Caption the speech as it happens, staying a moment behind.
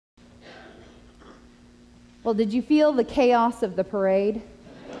Well, did you feel the chaos of the parade?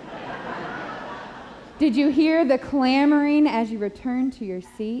 Did you hear the clamoring as you returned to your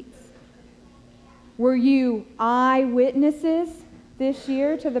seats? Were you eyewitnesses this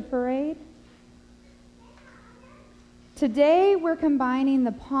year to the parade? Today we're combining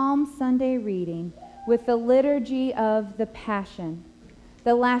the Palm Sunday reading with the liturgy of the Passion,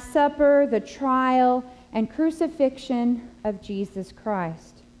 the Last Supper, the trial, and crucifixion of Jesus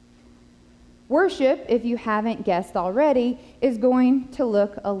Christ. Worship, if you haven't guessed already, is going to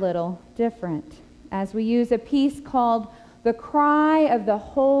look a little different as we use a piece called The Cry of the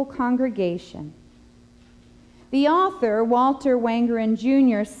Whole Congregation. The author, Walter Wangerin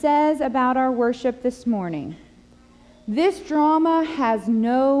Jr., says about our worship this morning, "This drama has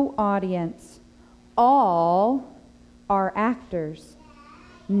no audience. All are actors.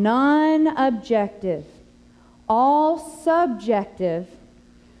 None objective. All subjective,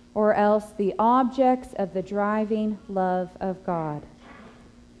 or else the objects of the driving love of God."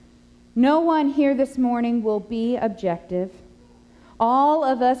 No one here this morning will be objective. All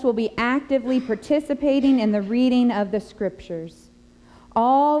of us will be actively participating in the reading of the Scriptures.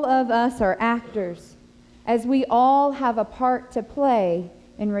 All of us are actors, as we all have a part to play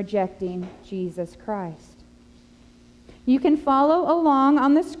in rejecting Jesus Christ. You can follow along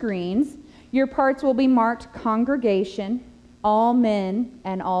on the screens. Your parts will be marked congregation, all men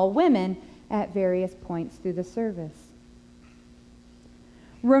and all women at various points through the service.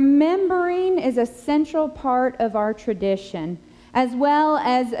 Remembering is a central part of our tradition, as well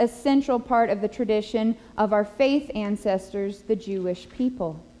as a central part of the tradition of our faith ancestors, the Jewish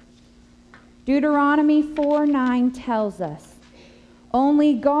people. Deuteronomy 4:9 tells us,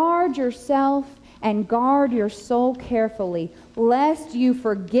 "Only guard yourself and guard your soul carefully, lest you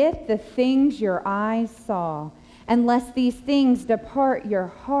forget the things your eyes saw, and lest these things depart your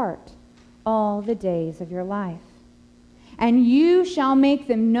heart all the days of your life. And you shall make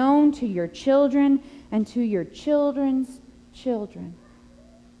them known to your children and to your children's children."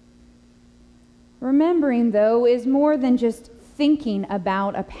 Remembering, though, is more than just thinking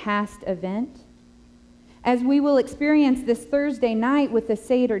about a past event. As we will experience this Thursday night with the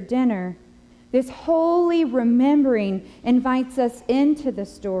Seder dinner, this holy remembering invites us into the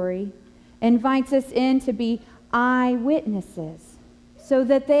story, invites us in to be eyewitnesses, so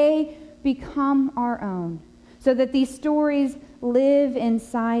that they become our own, so that these stories live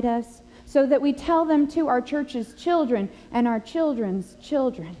inside us, so that we tell them to our church's children and our children's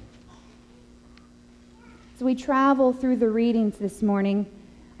children. As we travel through the readings this morning,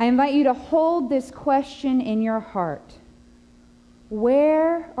 I invite you to hold this question in your heart.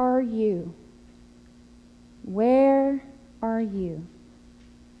 Where are you? Where are you?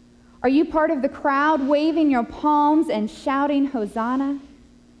 Are you part of the crowd waving your palms and shouting Hosanna?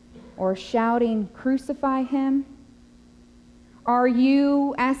 Or shouting, "Crucify him"? Are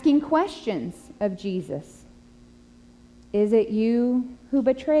you asking questions of Jesus? Is it you who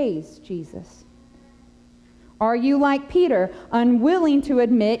betrays Jesus? Are you like Peter, unwilling to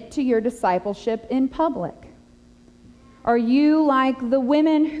admit to your discipleship in public? Are you like the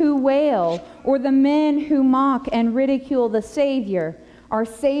women who wail, or the men who mock and ridicule the Savior, our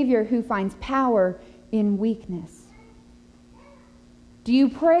Savior who finds power in weakness? Do you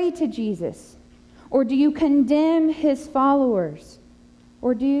pray to Jesus? Or do you condemn his followers?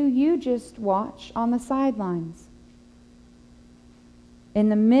 Or do you just watch on the sidelines? In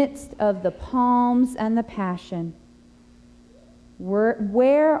the midst of the palms and the passion,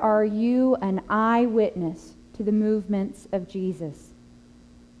 where are you an eyewitness to the movements of Jesus?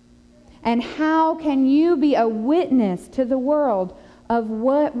 And how can you be a witness to the world of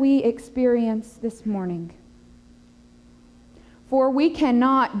what we experience this morning? For we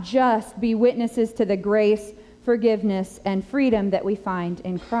cannot just be witnesses to the grace, forgiveness, and freedom that we find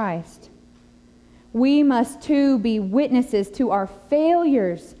in Christ. We must too be witnesses to our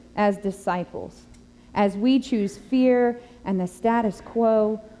failures as disciples, as we choose fear and the status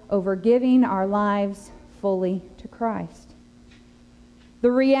quo over giving our lives fully to Christ.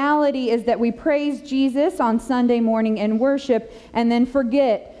 The reality is that we praise Jesus on Sunday morning in worship and then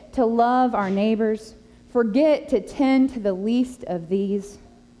forget to love our neighbors, forget to tend to the least of these.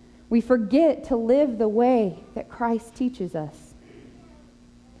 We forget to live the way that Christ teaches us.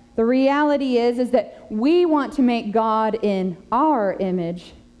 The reality is that we want to make God in our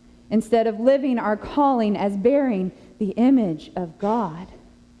image instead of living our calling as bearing the image of God.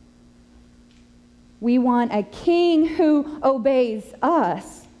 We want a king who obeys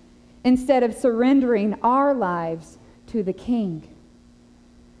us instead of surrendering our lives to the king.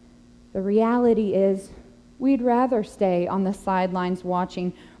 The reality is We'd rather stay on the sidelines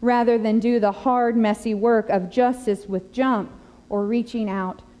watching rather than do the hard, messy work of justice with jump or reaching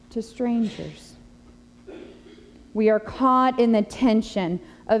out to strangers. We are caught in the tension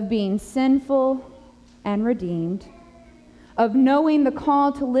of being sinful and redeemed, of knowing the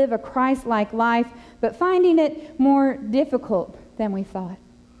call to live a Christ-like life, but finding it more difficult than we thought.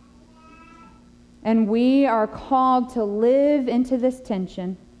 And we are called to live into this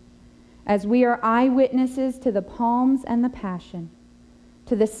tension as we are eyewitnesses to the Palms and the Passion,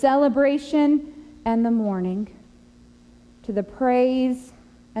 to the celebration and the mourning, to the praise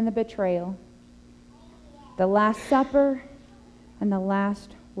and the betrayal, the Last Supper and the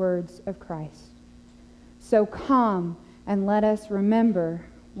last words of Christ. So come and let us remember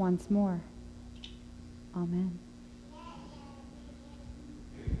once more. Amen.